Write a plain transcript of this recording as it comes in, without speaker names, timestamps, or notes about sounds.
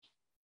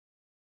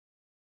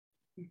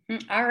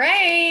All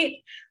right.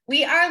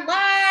 We are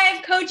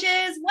live,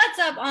 coaches. What's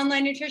up,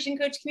 online nutrition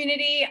coach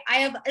community? I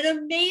have an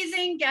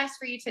amazing guest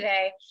for you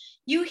today.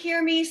 You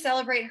hear me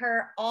celebrate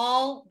her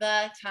all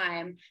the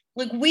time,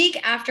 like week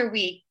after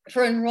week,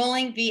 for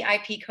enrolling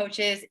VIP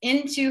coaches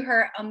into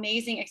her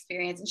amazing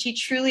experience. And she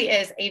truly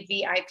is a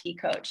VIP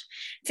coach.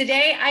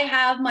 Today, I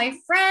have my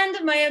friend,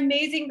 my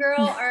amazing girl,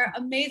 our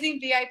amazing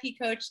VIP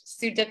coach,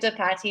 Sudipta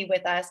Patti,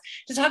 with us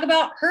to talk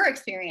about her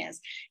experience,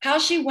 how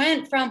she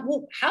went from,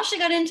 how she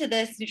got into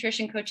this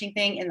nutrition coaching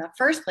thing in the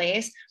first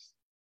place,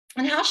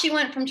 and how she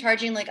went from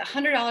charging like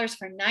 $100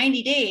 for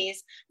 90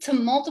 days to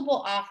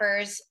multiple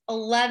offers,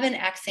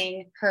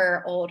 11xing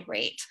her old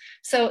rate.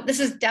 So this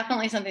is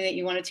definitely something that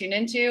you want to tune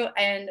into,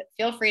 and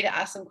feel free to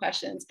ask some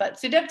questions. But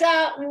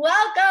Sudipta,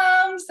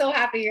 welcome. So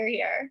happy you're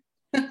here.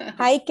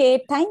 Hi,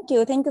 Kate. Thank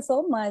you. Thank you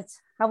so much.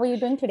 How are you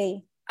doing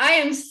today? I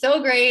am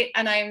so great,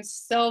 and I'm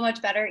so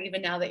much better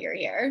even now that you're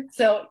here.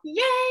 So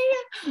yay.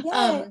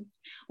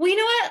 Well, you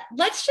know what?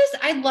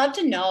 I'd love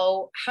to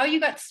know how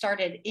you got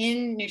started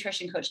in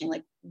nutrition coaching,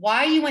 like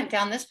why you went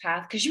down this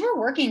path, because you were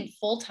working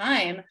full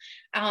time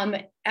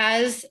in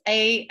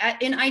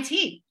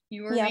IT.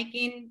 You were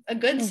making a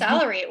good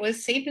salary. It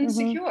was safe and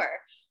secure.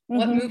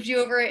 What moved you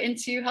over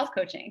into health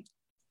coaching?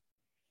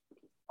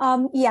 I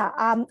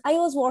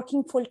was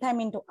working full time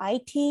into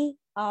IT.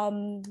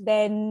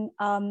 Then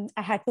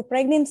I had 2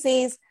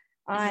 pregnancies,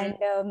 and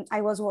I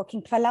was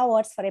working 12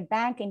 hours for a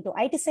bank into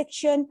IT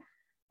section.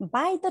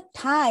 By the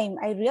time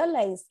I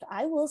realized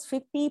I was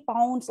 50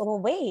 pounds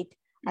overweight,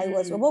 I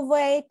was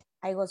overweight,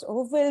 I was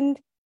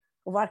overwhelmed,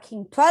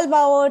 working 12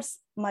 hours,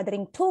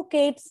 mothering 2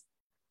 kids.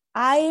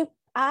 I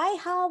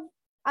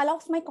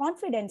lost my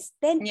confidence.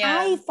 Then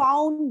I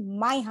found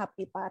my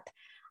happy path,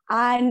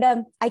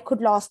 and I could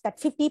lose that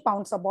 50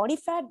 pounds of body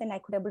fat. Then I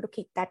could able to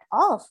kick that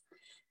off.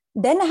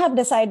 Then I have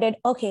decided,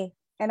 okay,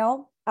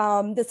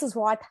 this is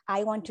what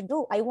I want to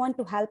do. I want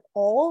to help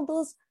all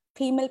those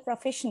female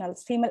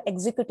professionals, female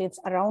executives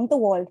around the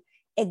world,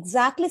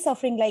 exactly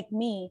suffering like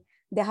me.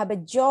 They have a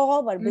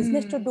job or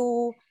business to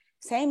do,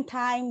 same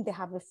time they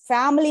have a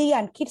family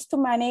and kids to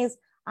manage,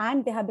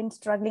 and they have been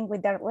struggling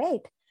with their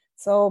weight.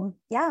 So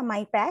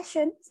my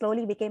passion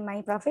slowly became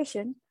my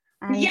profession,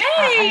 and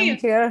I am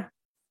here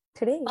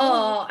today.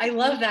 Oh, I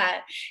love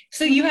that.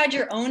 So you had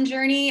your own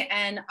journey,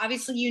 and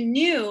obviously you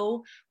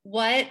knew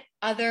what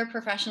other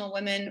professional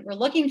women were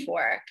looking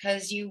for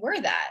because you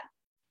were that.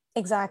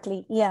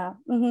 Exactly.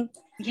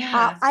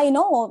 I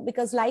know,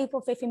 because life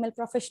of a female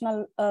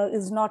professional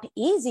is not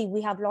easy.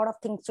 We have a lot of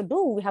things to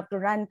do. We have to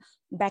run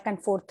back and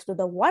forth to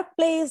the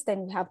workplace.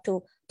 Then we have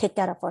to take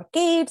care of our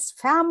kids,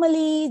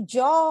 family,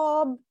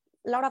 job,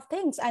 a lot of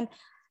things. And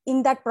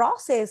in that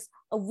process,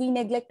 we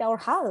neglect our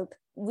health.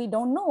 We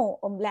don't know,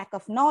 lack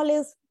of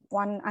knowledge.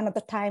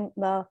 Another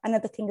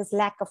thing is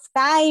lack of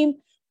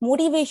time,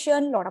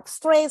 motivation, a lot of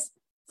stress.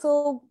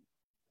 So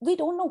we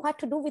don't know what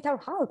to do with our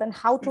health and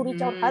how to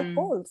reach our health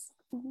goals.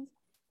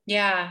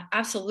 Yeah,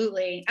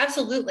 absolutely.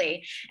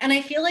 Absolutely. And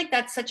I feel like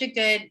that's such a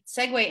good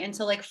segue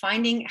into like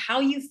finding how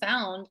you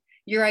found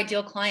your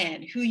ideal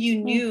client, who you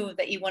knew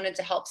that you wanted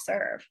to help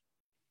serve.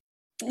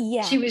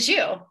 Yeah. She was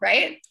you,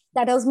 right?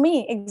 That was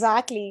me.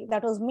 Exactly.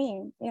 That was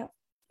me. Yeah.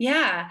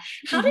 Yeah.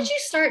 How did you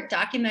start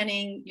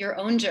documenting your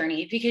own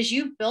journey? Because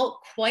you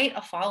built quite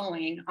a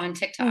following on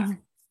TikTok.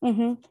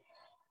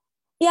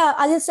 Yeah,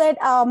 as I said,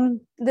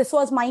 this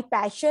was my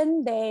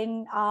passion.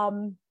 Then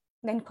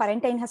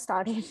quarantine has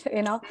started,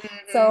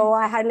 So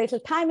I had a little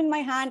time in my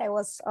hand. I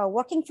was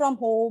working from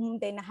home.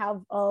 Then I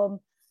have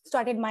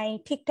started my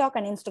TikTok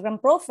and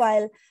Instagram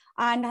profile,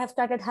 and I have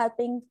started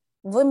helping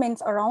women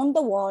around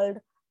the world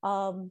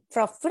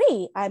for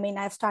free. I mean,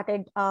 I've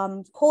started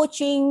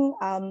coaching,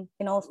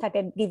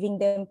 started giving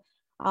them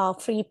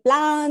free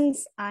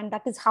plans, and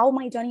that is how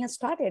my journey has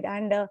started.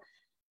 And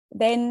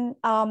then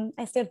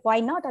I said, why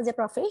not as a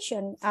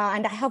profession?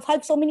 And I have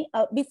helped so many,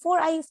 before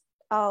I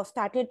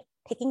started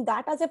taking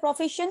that as a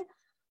profession,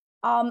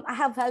 I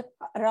have helped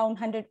around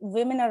 100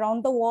 women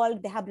around the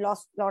world. They have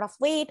lost a lot of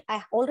weight.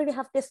 I already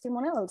have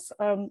testimonials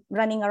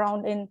running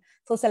around in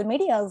social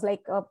medias,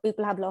 like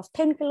people have lost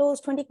 10 kilos,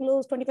 20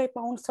 kilos, 25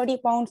 pounds, 30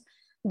 pounds,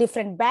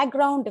 different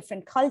background,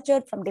 different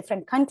culture from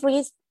different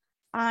countries.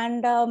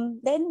 And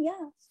then,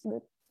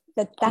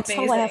 that's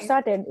how I have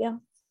started. Yeah.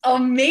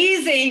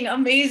 Amazing.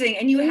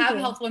 And you have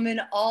helped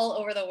women all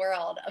over the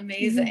world.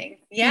 Amazing.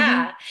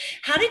 Yeah.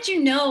 How did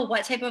you know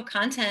what type of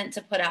content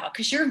to put out?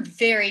 Because you're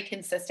very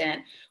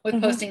consistent with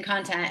posting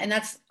content. And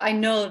I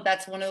know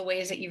that's one of the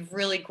ways that you've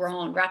really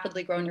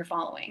rapidly grown your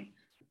following.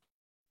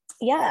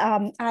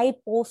 Yeah. I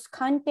post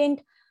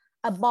content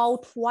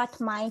about what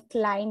my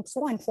clients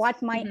want,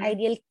 what my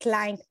ideal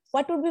client,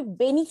 what would be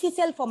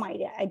beneficial for my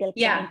ideal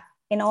client.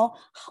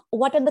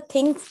 What are the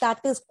things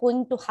that is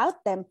going to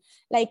help them?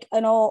 Like,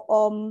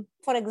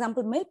 for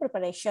example, meal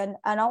preparation,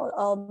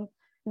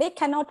 they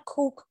cannot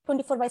cook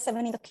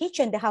 24/7 in the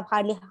kitchen. They have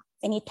hardly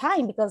any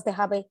time because they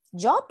have a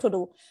job to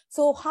do.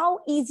 So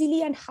how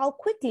easily and how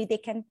quickly they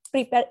can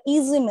prepare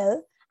easy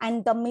meal,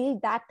 and the meal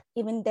that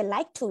even they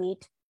like to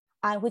eat,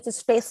 which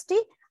is tasty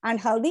and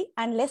healthy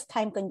and less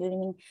time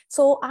consuming.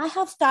 So I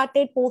have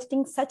started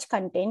posting such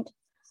content,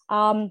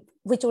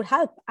 which would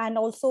help. And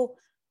also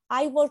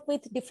I work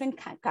with different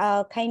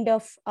kind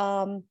of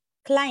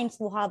clients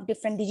who have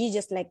different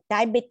diseases like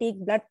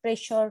diabetic, blood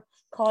pressure,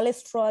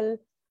 cholesterol,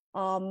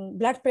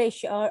 blood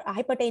pressure,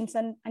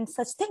 hypertension, and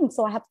such things.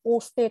 So I have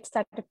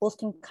started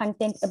posting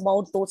content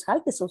about those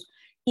health issues.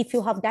 If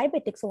you have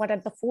diabetics, so what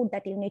are the food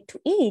that you need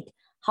to eat?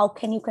 How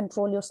can you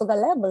control your sugar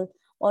level?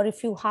 Or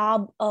if you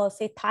have,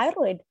 say,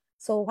 thyroid,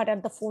 so what are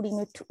the food you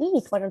need to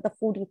eat? What are the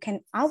food you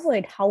can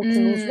avoid? How to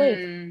lose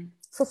weight?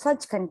 So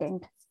such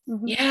content.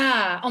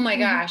 Yeah. Oh my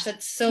gosh,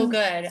 that's so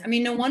good. I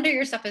mean, no wonder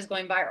your stuff is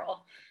going viral.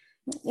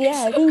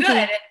 Yeah, so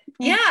good.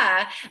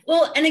 Yeah.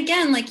 Well, and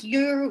again, like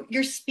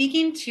you're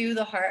speaking to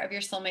the heart of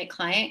your soulmate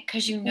client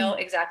because you know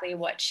exactly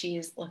what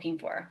she's looking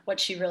for, what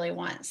she really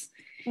wants.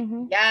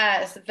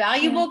 Yes.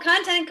 Valuable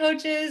content,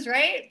 coaches,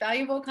 right?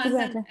 Valuable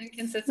content and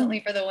consistently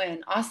for the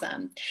win.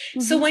 Awesome.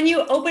 So when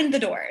you opened the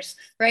doors,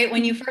 right?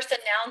 When you first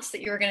announced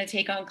that you were going to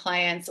take on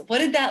clients, what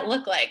did that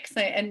look like?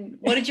 And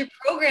what did your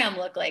program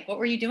look like? What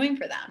were you doing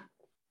for them?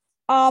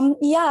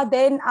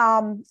 Then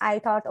I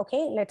thought,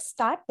 okay, let's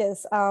start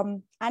this.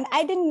 And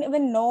I didn't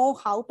even know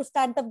how to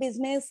start the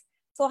business.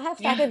 So I have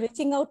started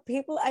reaching out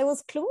people. I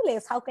was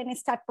clueless. How can I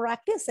start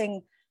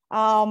practicing?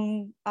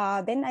 Then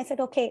I said,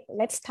 okay,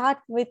 let's start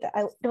with,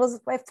 it was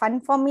quite fun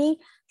for me.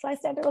 So I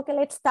said, okay,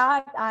 let's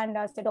start. And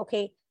I said,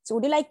 okay, so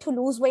would you like to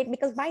lose weight?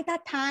 Because by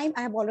that time,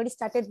 I have already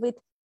started with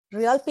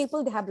real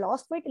people. They have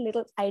lost weight, a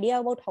little idea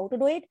about how to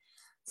do it.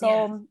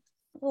 So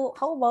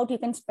how about you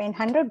can spend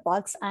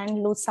 $100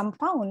 and lose some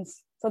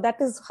pounds? So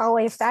that is how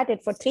I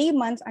started for 3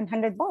 months and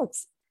 $100.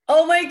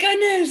 Oh my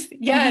goodness.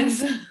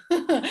 Yes.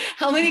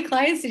 How many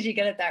clients did you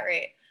get at that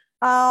rate?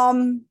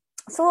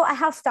 So I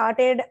have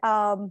started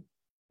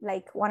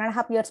like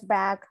 1.5 years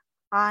back,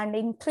 and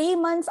in 3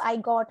 months I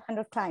got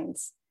 100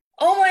 clients.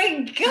 Oh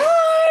my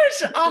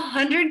gosh,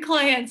 100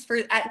 clients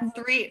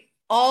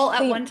all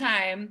at one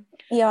time.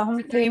 Yeah,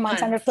 3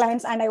 months, 100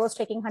 clients, and I was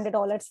taking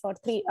 $100 for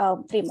 3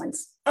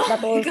 months. Oh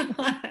that my was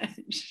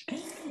gosh.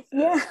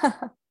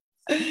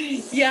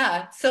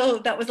 Yeah. So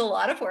that was a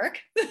lot of work.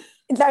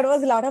 That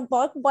was a lot of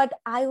work, but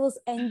I was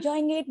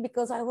enjoying it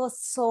because I was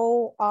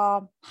so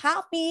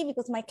happy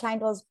because my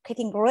client was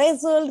getting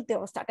results. They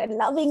started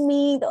loving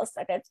me.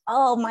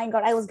 Oh my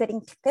God, I was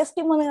getting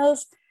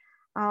testimonials.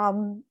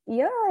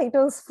 It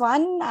was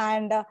fun.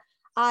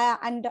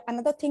 And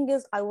another thing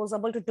is I was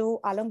able to do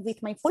along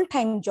with my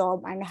full-time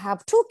job and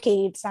have 2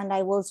 kids, and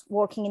I was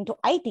working into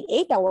IT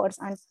 8 hours.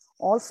 And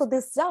also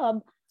this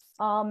job,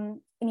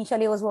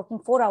 initially I was working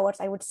 4 hours,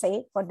 I would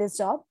say, for this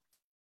job.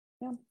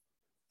 Yeah.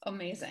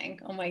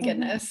 Amazing. Oh my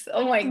goodness.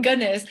 Oh my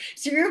goodness.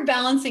 So you're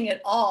balancing it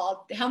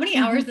all. How many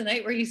hours a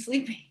night were you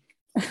sleeping?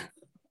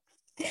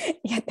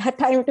 Yeah, that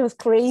time it was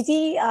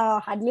crazy.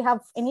 Hardly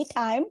have any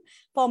time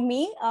for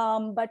me.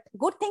 But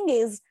good thing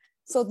is,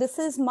 so this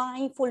is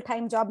my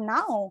full-time job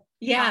now.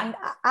 Yeah. And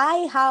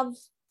I have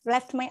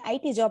left my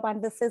IT job,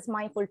 and this is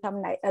my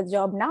full-time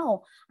job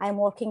now. I'm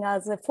working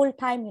as a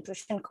full-time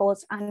nutrition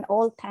coach, and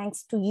all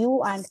thanks to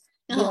you and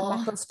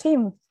Beyond Macros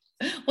team.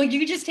 Well,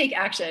 you just take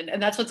action,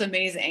 and that's what's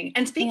amazing.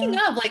 And speaking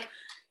of, like,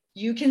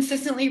 you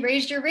consistently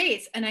raised your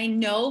rates. And I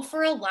know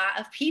for a lot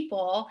of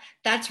people,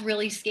 that's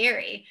really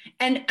scary.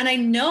 And I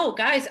know,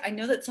 guys, I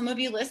know that some of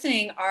you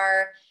listening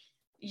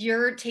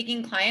you're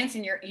taking clients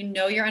and you're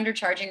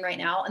undercharging right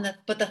now.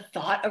 But the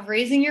thought of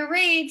raising your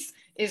rates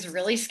is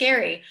really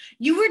scary.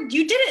 You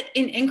did it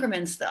in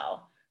increments though,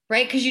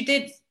 right? Because you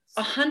did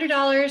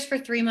 $100 for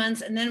 3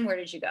 months. And then where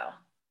did you go?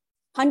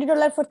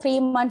 $100 for 3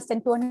 months,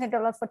 then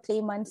 $200 for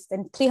 3 months,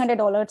 then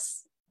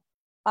 $300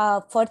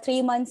 for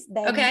 3 months.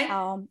 Then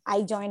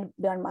I joined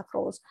Beyond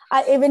Macros.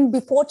 Even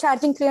before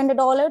charging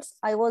 $300,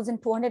 I was in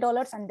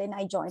 $200, and then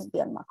I joined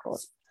Beyond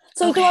Macros.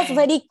 So it was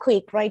very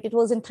quick, right? It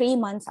was in 3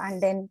 months,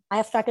 and then I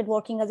have started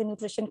working as a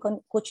nutrition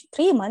coach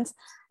 3 months.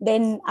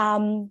 Then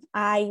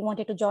I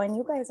wanted to join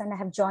you guys, and I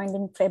have joined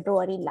in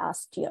February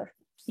last year.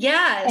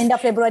 Yes. End of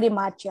February,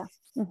 March, yeah.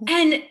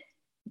 And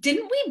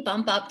didn't we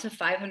bump up to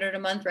 500 a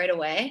month right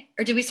away?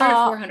 Or did we start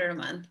at 400 a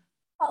month?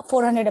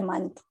 400 a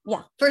month,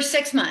 yeah. For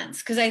 6 months,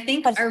 because I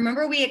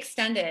remember we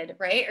extended,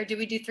 right? Or did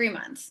we do 3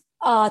 months?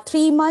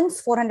 3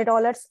 months,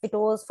 $400. It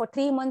was for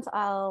 3 months,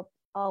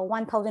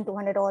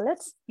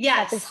 $1,200.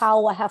 Yes. That is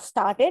how I have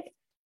started.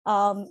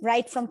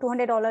 Right from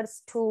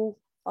 $200 to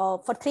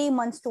for 3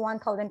 months to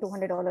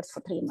 $1,200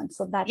 for 3 months.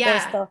 So that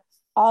was the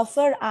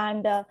offer.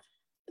 And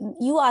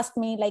you asked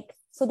me, like,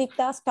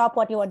 Sudipta, stop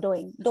what you are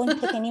doing.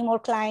 Don't take any more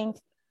clients.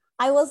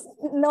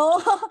 No,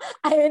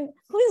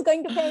 who is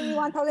going to pay me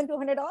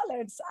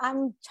 $1,200?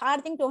 I'm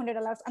charging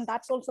 $200. And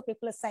that's also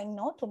people are saying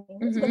no to me.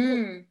 Who's going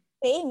to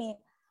pay me?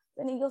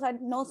 Then you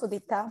said, no,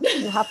 Sudipta,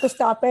 you have to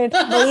stop it.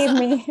 Believe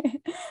me.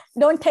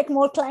 Don't take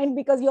more clients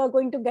because you are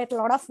going to get a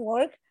lot of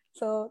work.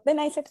 So then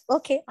I said,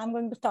 okay, I'm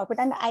going to stop it.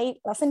 And I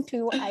listened to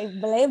you. I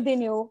believed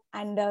in you.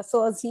 And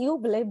so as you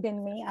believed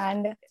in me,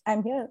 and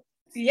I'm here.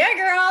 Yeah,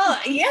 girl.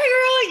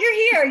 You're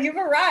here. You've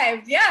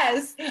arrived.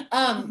 Yes.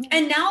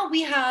 And now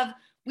we have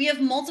we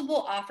have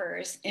multiple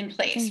offers in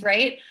place, Mm-hmm.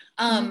 right?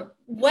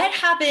 What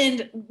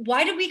happened?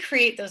 Why did we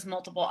create those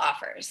multiple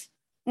offers?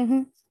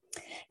 Mm-hmm.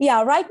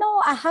 Yeah, right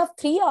now I have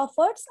 3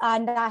 offers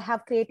and I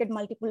have created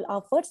multiple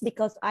offers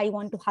because I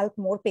want to help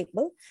more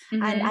people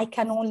and I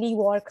can only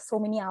work so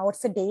many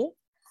hours a day.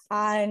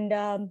 And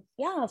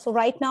yeah, so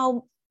right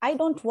now I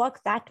don't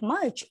work that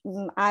much.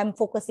 I'm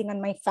focusing on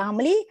my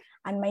family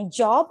and my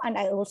job, and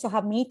I also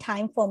have me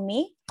time for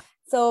me.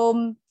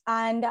 So,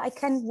 and I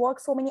can work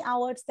so many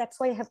hours. That's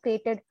why I have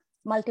created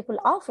multiple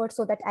offers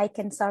so that I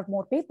can serve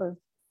more people.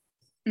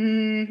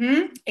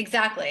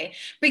 Exactly.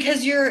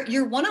 Because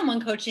your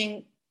one-on-one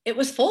coaching, it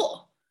was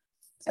full,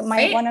 My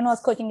right? one-on-one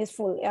coaching is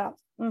full. Yeah.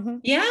 Mm-hmm.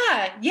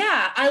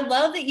 Yeah. I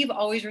love that you've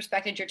always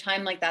respected your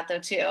time like that though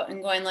too,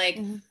 and going like,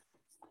 Mm-hmm.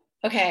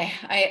 okay,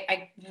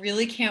 I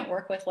really can't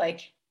work with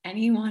like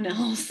anyone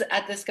else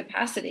at this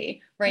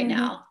capacity right Mm-hmm.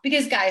 now.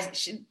 Because guys,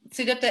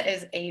 Sudipta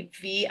is a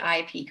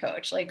VIP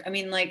coach. Like, I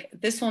mean, like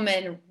this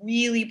woman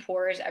really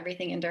pours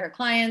everything into her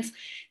clients.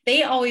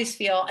 They always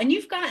feel, and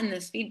you've gotten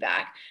this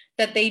feedback,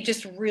 that they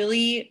just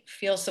really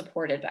feel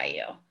supported by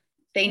you.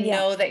 They Yeah.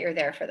 know that you're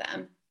there for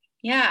them.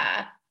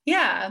 Yeah.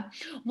 Yeah.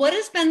 What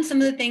has been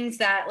some of the things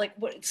that like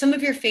some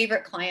of your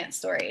favorite client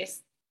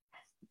stories?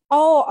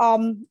 Oh,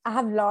 I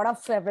have a lot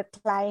of favorite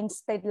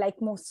clients that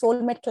like most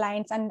soulmate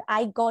clients, and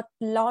I got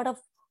a lot of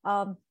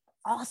um,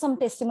 awesome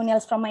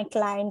testimonials from my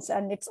clients,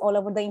 and it's all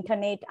over the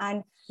internet.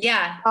 And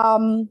Yeah.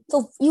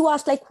 so you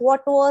asked like,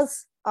 what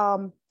was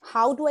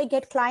how do I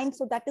get clients?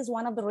 So that is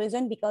one of the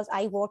reason because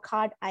I work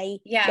hard, I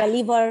Yeah.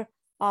 deliver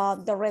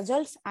the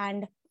results,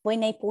 and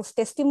when I post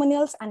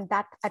testimonials, and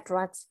that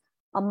attracts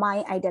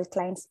my ideal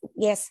clients.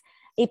 Yes,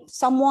 if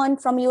someone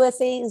from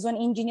USA is an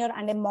engineer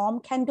and a mom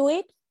can do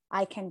it,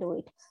 I can do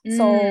it.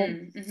 So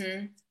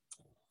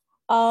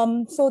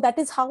so that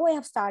is how I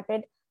have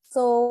started.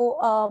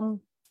 So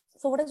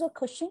so what is your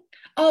question?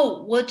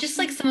 Oh, well, just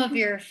like some of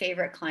your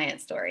favorite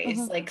client stories,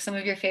 Mhm. like some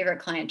of your favorite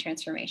client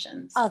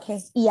transformations. Okay,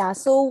 yeah.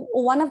 So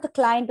one of the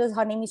client is,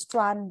 her name is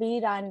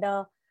Tranbir, and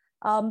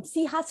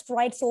she has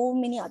tried so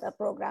many other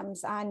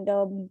programs and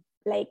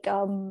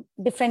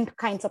different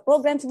kinds of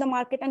programs in the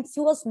market, and she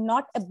was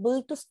not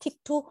able to stick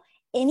to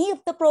any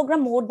of the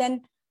program more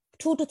than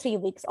 2 to 3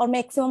 weeks or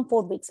maximum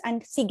 4 weeks,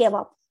 and she gave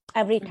up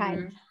every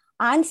time.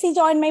 And she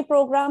joined my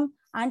program,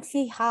 and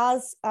she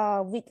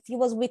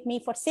was with me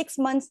for 6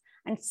 months,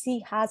 and she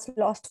has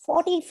lost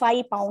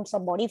 45 pounds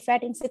of body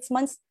fat in 6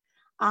 months,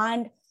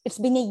 and it's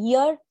been a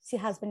year she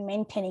has been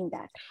maintaining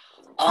that.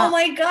 Oh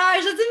my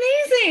gosh, that's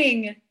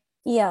amazing.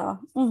 Yeah.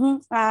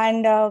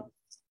 And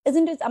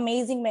isn't it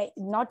amazing?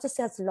 Not just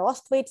has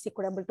lost weight, she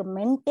could able to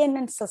maintain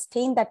and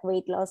sustain that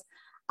weight loss.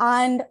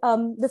 And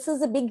this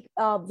is a big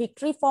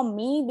victory for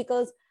me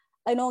because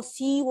I know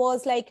she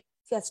was like,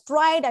 she has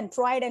tried and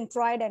tried and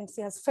tried, and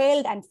she has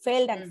failed and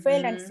failed and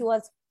failed, and she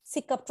was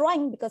sick of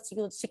trying because she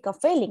was sick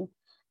of failing.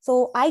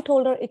 So I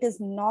told her, it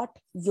is not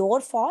your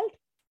fault.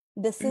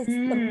 This is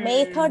the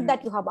method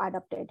that you have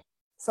adopted.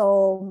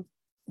 So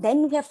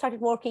then we have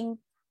started working,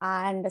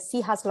 and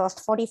she has lost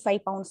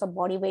 45 pounds of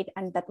body weight,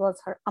 and that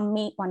was her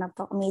one of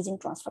the amazing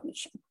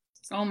transformation.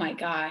 Oh my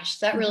gosh,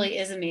 that really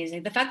is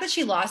amazing. The fact that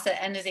she lost it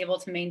and is able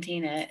to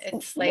maintain it,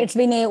 it's like, it's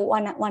been a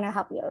one and a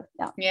half year.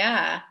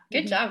 Yeah.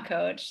 Good job,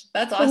 coach.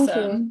 That's Thank you.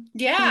 awesome.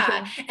 Yeah.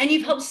 Thank you. And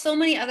you've helped so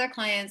many other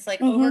clients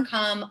like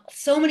overcome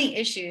so many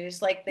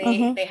issues. Like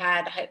they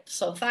had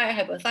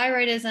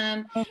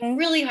hypothyroidism,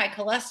 really high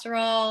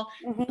cholesterol,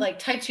 like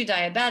type 2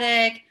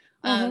 diabetic.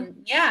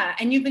 Yeah.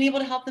 And you've been able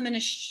to help them in a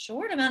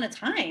short amount of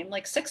time,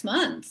 like 6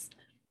 months.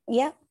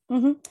 Yeah.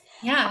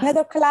 Yeah.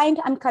 Another client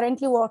I'm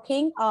currently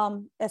working,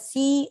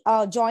 she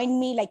joined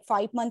me like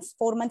 5 months,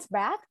 4 months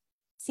back.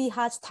 She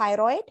has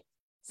thyroid,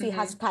 she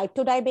has type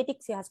 2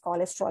 diabetic, she has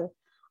cholesterol.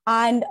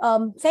 And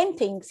same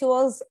thing, she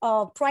was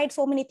tried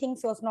so many things,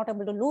 she was not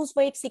able to lose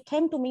weight. She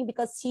came to me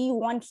because she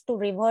wants to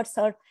reverse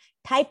her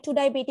type 2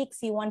 diabetic,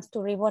 she wants to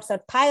reverse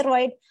her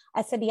thyroid.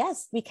 I said,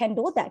 yes, we can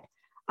do that.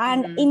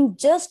 And in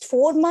just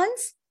 4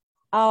 months,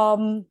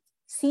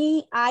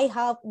 we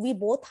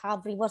both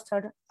have reversed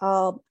her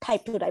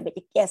type 2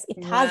 diabetic. Yes,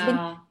 it has been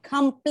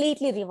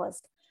completely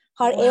reversed.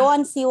 Her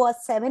A1C was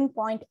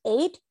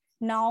 7.8.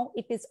 Now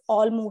it is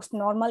almost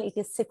normal. It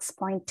is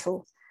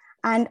 6.2.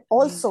 And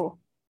also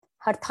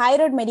her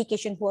thyroid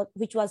medication,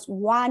 which was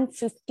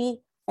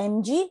 150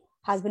 mg,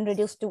 has been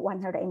reduced to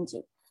 100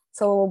 mg.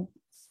 So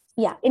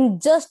yeah,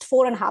 in just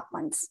 4.5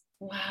 months.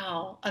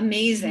 Wow,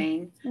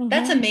 amazing.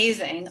 That's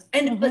amazing.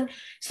 And but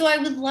so I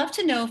would love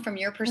to know from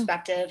your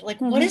perspective,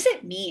 like what does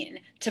it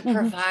mean to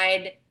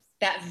provide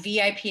that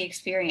VIP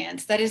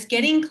experience that is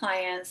getting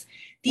clients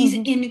these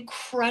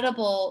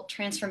incredible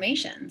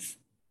transformations?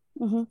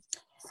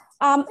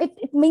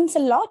 It means a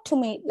lot to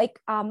me. Like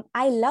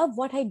I love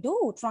what I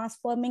do,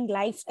 transforming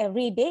lives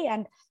every day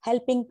and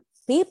helping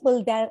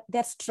people that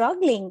they're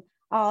struggling.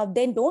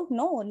 They don't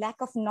know,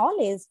 lack of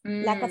knowledge,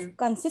 lack of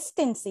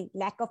consistency,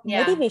 lack of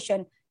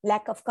motivation,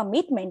 lack of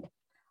commitment.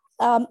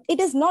 It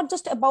is not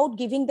just about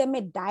giving them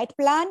a diet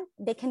plan.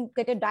 They can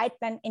get a diet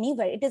plan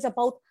anywhere. It is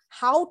about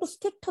how to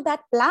stick to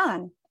that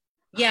plan.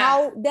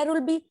 how there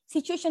will be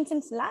situations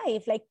in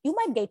life, like you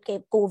might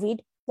get COVID,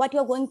 what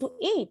you're going to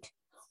eat,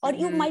 or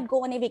you might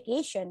go on a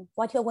vacation,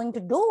 what you're going to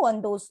do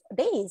on those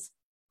days.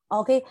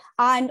 Okay.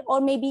 And,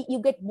 or maybe you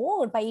get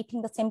bored by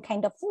eating the same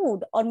kind of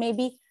food, or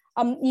maybe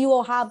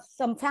you have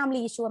some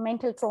family issue, a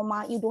mental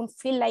trauma, you don't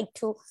feel like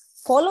to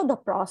follow the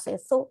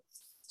process. So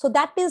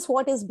that is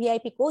what is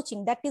BIP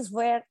coaching. That is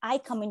where I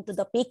come into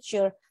the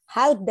picture,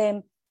 help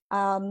them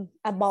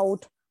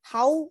about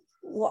how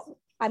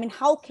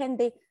can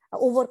they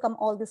overcome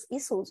all these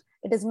issues.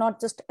 It is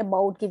not just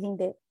about giving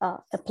the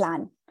a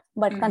plan,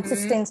 but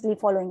consistently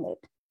following it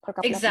for a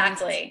couple of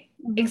months.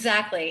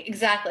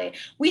 Exactly.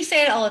 We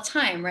say it all the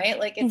time, right?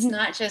 Like it's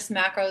not just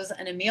macros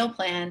and a meal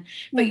plan,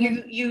 but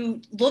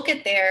you look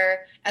at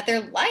their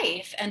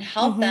life and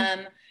help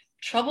them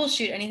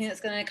troubleshoot anything that's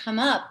going to come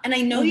up. And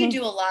I know you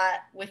do a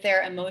lot with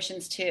their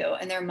emotions too,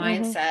 and their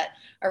mindset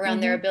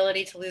around their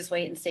ability to lose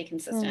weight and stay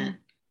consistent.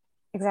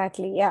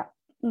 Exactly. Yeah.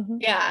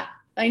 Yeah,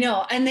 I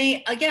know. And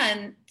they,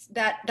 again,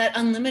 that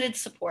unlimited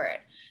support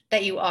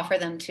that you offer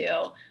them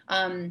too.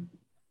 And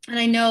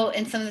I know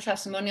in some of the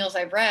testimonials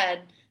I've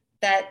read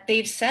that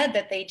they've said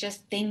that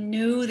they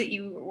knew that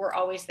you were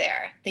always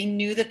there. They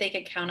knew that they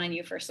could count on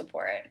you for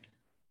support.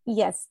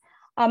 Yes.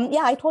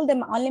 Yeah, I told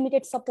them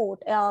unlimited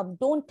support.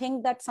 Don't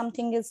think that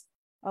something is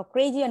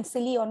crazy and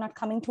silly or not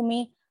coming to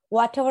me.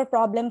 Whatever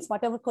problems,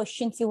 whatever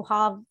questions you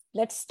have,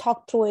 let's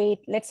talk through it.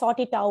 Let's sort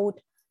it out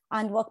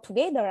and work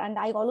together. And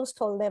I always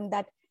told them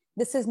that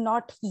this is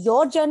not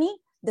your journey.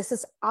 This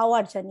is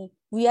our journey.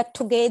 We are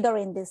together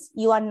in this.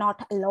 You are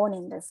not alone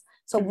in this.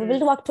 So we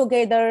will work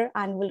together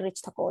and we'll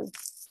reach the goal.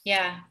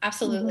 Yeah,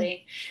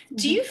 absolutely.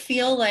 Do you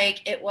feel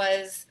like it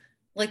was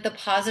like the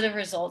positive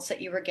results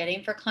that you were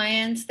getting for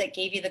clients that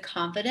gave you the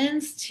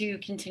confidence to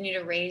continue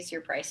to raise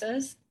your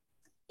prices?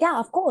 Yeah,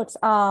 of course.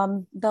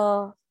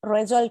 The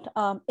result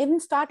even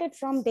started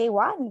from day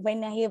one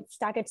when I have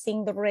started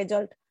seeing the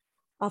result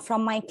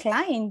from my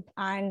client,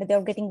 and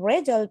they're getting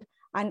result.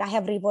 And I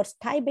have reversed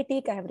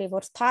diabetic, I have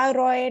reversed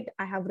thyroid,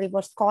 I have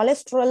reversed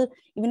cholesterol.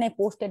 Even I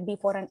posted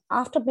before and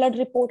after blood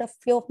report of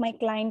few of my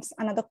clients.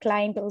 Another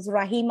client was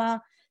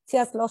Rahima. She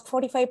has lost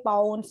 45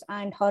 pounds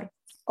and her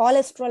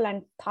cholesterol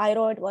and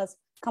thyroid was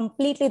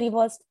completely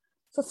reversed.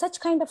 So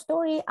such kind of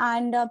story.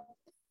 And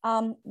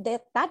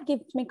that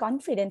gives me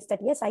confidence that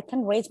yes, I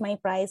can raise my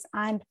price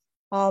and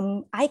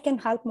I can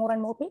help more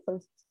and more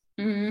people.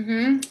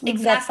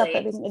 Exactly.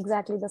 That's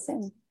exactly the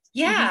same.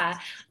 Yeah.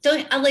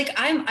 Don't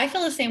I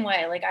feel the same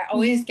way. Like I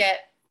always get,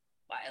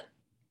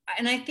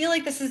 and I feel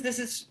like this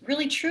is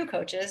really true,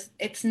 coaches.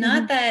 It's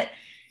not that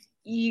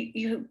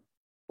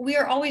we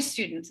are always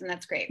students, and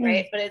that's great,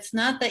 right? But it's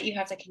not that you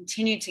have to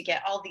continue to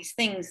get all these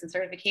things and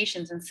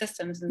certifications and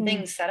systems and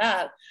things set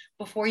up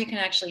before you can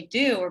actually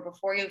do, or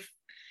before you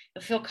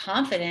feel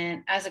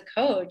confident as a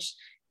coach.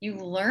 You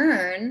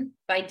learn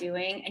by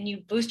doing, and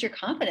you boost your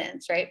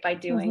confidence, right, by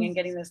doing and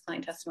getting those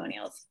client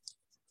testimonials.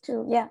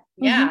 True. Yeah.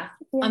 Yeah.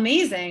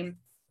 Amazing.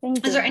 Thank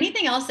Is you. there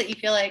anything else that you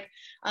feel like,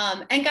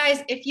 and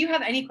guys, if you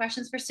have any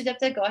questions for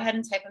Sudipta, go ahead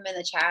and type them in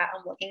the chat.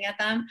 I'm looking at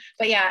them.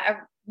 But yeah,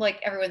 like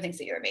everyone thinks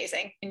that you're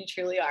amazing, and you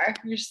truly are.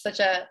 You're just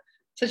such a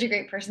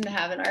great person to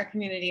have in our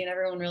community, and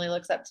everyone really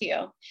looks up to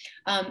you.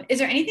 Is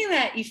there anything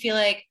that you feel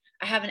like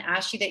I haven't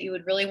asked you that you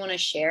would really want to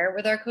share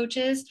with our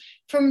coaches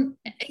from,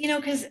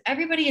 because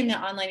everybody in the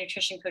online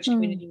nutrition coach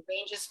community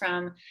ranges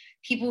from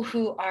people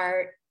who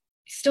are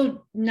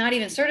still not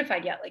even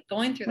certified yet, like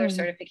going through their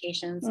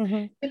certifications,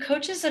 the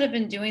coaches that have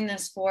been doing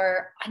this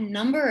for a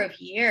number of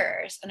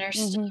years and are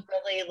still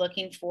really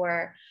looking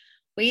for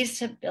ways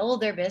to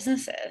build their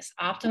businesses,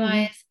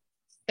 optimize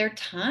their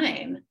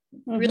time,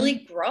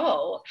 really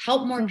grow,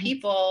 help more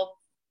people,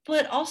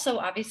 but also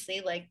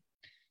obviously like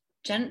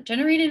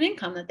generate an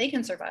income that they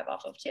can survive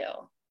off of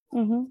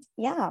too.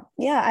 Yeah.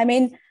 I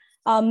mean,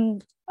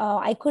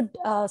 I could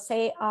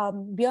say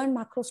Beyond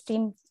Macros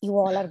team, you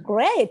all are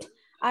great.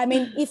 I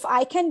mean, if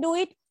I can do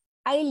it,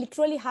 I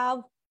literally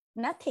have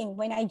nothing.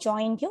 When I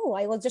joined you,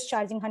 I was just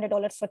charging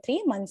 $100 for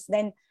 3 months.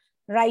 Then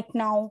right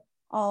now,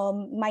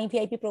 my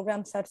VIP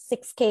programs are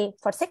 $6,000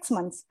 for 6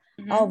 months,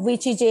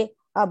 which is a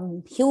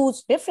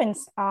huge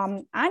difference.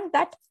 And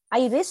that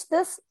I reached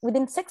this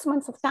within 6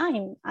 months of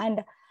time.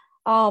 And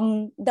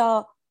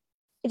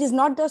it is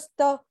not just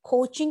the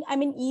coaching. I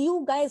mean,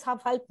 you guys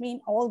have helped me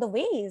in all the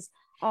ways,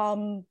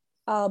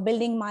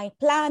 building my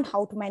plan,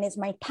 how to manage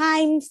my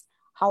times,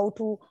 how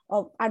to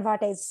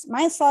advertise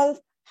myself,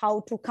 how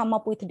to come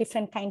up with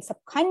different kinds of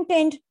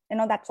content.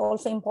 That's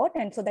also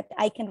important so that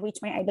I can reach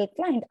my ideal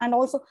client. And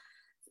also,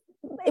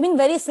 I mean,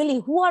 very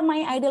silly, who are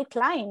my ideal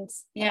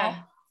clients?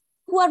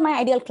 Who are my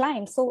ideal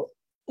clients? So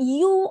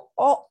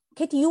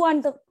Kit, you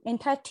and the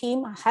entire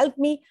team help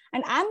me.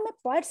 And I'm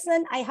a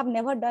person, I have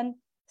never done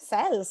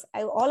sales.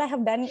 All I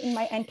have done in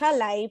my entire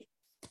life,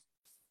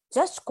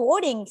 just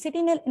coding,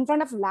 sitting in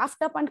front of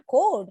laptop and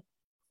code.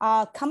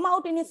 Come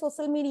out in a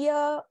social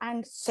media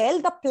and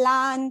sell the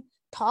plan,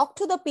 talk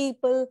to the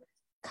people,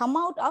 come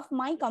out of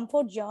my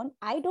comfort zone.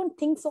 I don't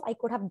think so I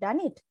could have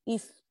done it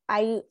if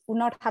I would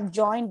not have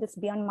joined this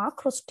Beyond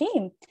Macros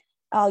team.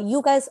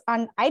 you guys,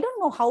 and I don't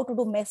know how to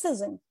do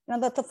messaging.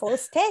 That's the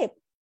first step.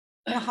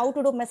 How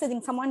to do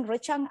messaging. Someone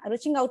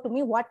reaching out to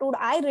me, what would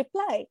I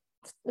reply?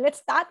 Let's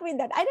start with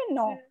that. I didn't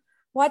know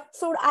what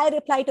should I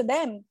reply to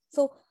them.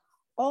 So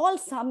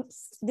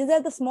these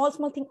are the small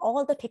thing,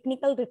 all the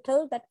technical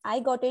detail that I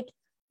got it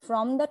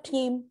from the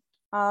team,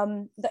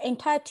 the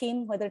entire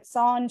team, whether it's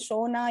Son,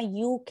 Shona,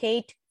 you,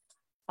 Kate.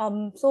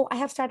 So I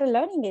have started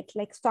learning it,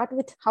 like start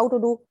with how to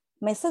do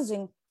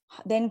messaging,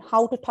 then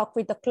how to talk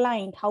with the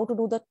client, how to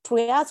do the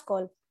triage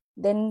call,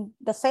 then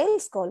the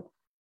sales call.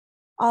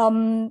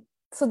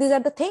 So these are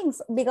the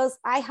things, because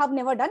I have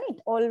never done it.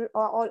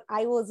 All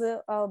I was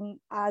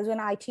as an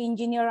IT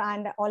engineer,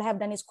 and all I have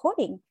done is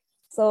coding.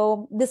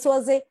 So this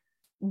was a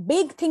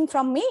big thing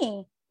from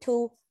me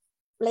to,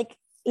 like,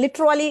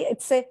 literally,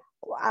 it's a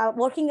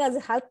working as a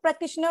health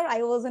practitioner.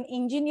 I was an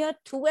engineer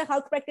to a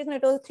health practitioner.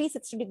 It was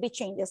 360-degree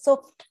changes.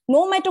 So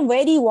no matter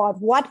where you are,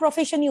 what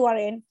profession you are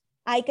in,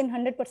 I can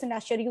 100%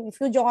 assure you, if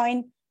you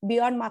join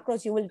Beyond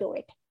Macros, you will do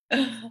it.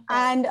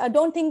 And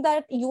don't think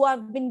that you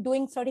have been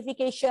doing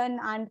certification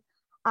and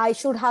I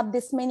should have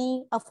this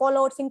many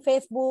followers in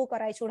Facebook,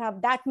 or I should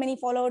have that many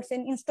followers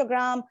in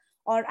Instagram,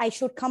 or I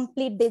should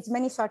complete this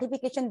many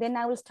certification, then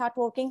I will start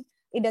working.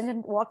 It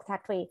doesn't work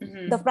that way.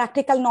 Mm-hmm. The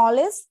practical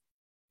knowledge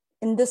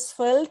in this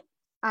field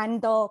and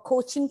the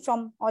coaching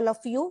from all of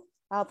you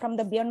from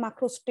the Beyond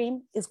Macros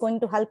team is going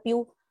to help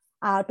you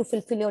to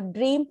fulfill your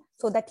dream,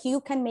 so that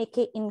you can make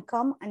an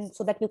income and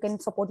so that you can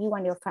support you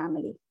and your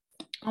family.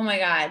 Oh my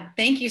God.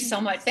 Thank you so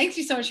much. Thank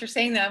you so much for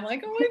saying that. I'm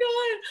like, oh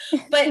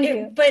my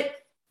God. But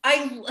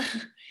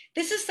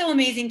this is so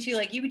amazing too.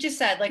 Like you just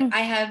said, like, I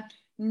have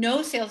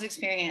no sales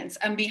experience.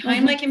 I'm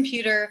behind my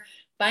computer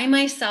by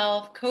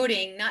myself,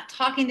 coding, not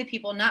talking to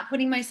people, not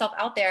putting myself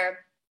out there.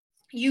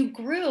 You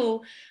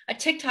grew a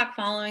TikTok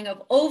following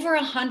of over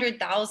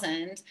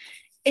 100,000,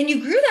 and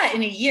you grew that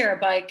in a year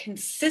by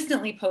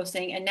consistently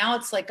posting. And now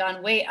it's like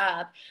gone way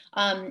up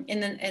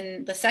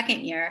in the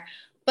second year,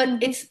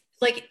 but it's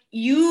like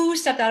you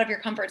stepped out of your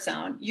comfort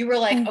zone. You were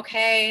like,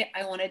 okay,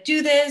 I want to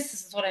do this.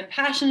 This is what I'm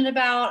passionate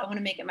about. I want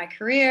to make it my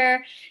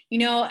career,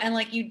 and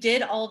like you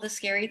did all the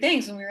scary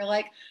things. And we were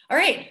like, all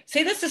right,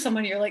 say this to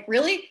someone. You're like,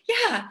 really?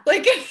 Yeah.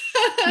 Like,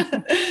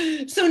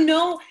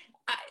 so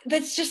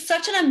that's just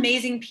such an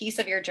amazing piece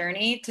of your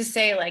journey to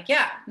say, like,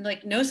 yeah,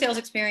 like no sales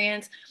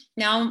experience.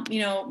 Now,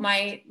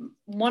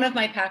 one of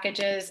my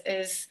packages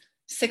is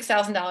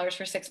 $6,000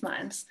 for 6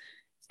 months,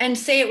 and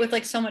say it with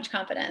like so much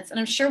confidence, and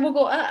I'm sure we'll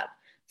go up.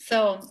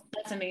 So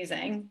that's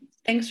amazing.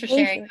 Thanks for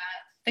sharing that.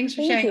 Thanks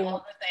for sharing all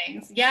the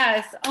things.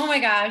 Yes. Oh my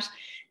gosh.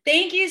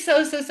 Thank you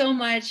so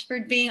much for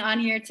being on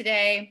here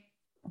today.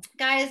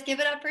 Guys, give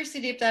it up for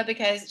Sudipta,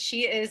 because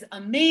she is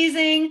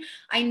amazing.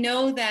 I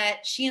know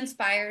that she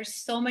inspires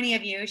so many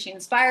of you. She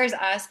inspires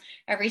us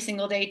every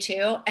single day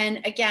too.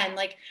 And again,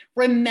 like,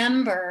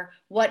 remember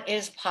what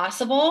is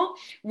possible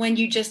when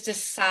you just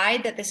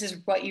decide that this is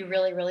what you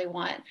really, really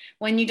want.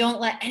 When you don't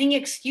let any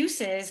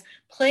excuses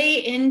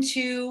play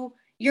into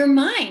your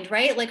mind,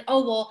 right? Like,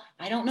 oh, well,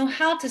 I don't know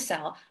how to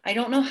sell. I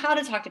don't know how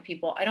to talk to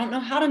people. I don't know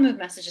how to move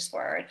messages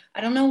forward.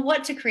 I don't know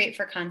what to create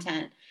for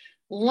content.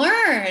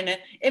 Learn.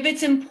 If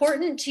it's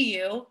important to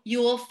you, you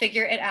will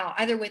figure it out,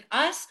 either with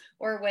us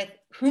or with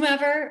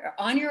whomever, or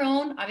on your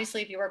own.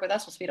 Obviously, if you work with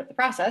us, we'll speed up the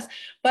process,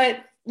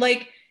 but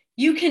like,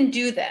 you can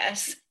do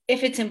this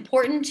if it's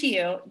important to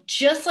you,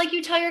 just like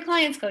you tell your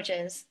clients,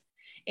 coaches.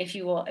 If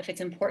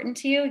it's important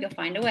to you, you'll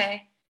find a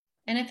way.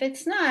 And if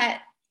it's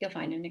not, you'll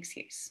find an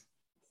excuse.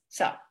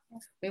 So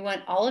we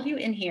want all of you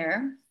in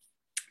here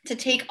to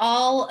take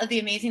all of the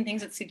amazing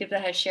things that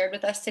Sudipta has shared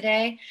with us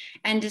today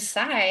and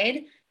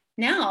decide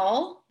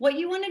now what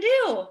you want to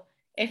do.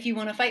 If you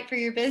want to fight for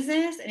your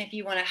business, and if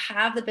you want to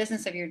have the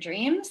business of your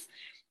dreams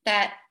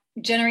that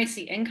generates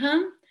the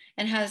income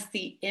and has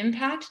the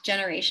impact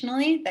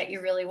generationally that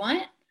you really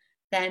want,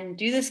 then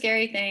do the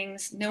scary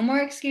things. No more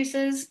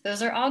excuses.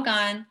 Those are all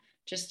gone.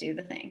 Just do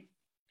the thing.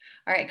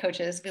 All right,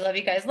 coaches, we love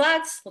you guys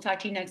lots. We'll talk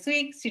to you next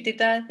week.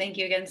 Sudipta, thank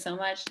you again so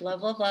much.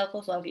 Love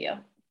you.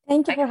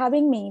 Thank you for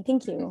having me.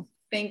 Thank you.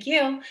 Thank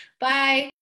you. Bye.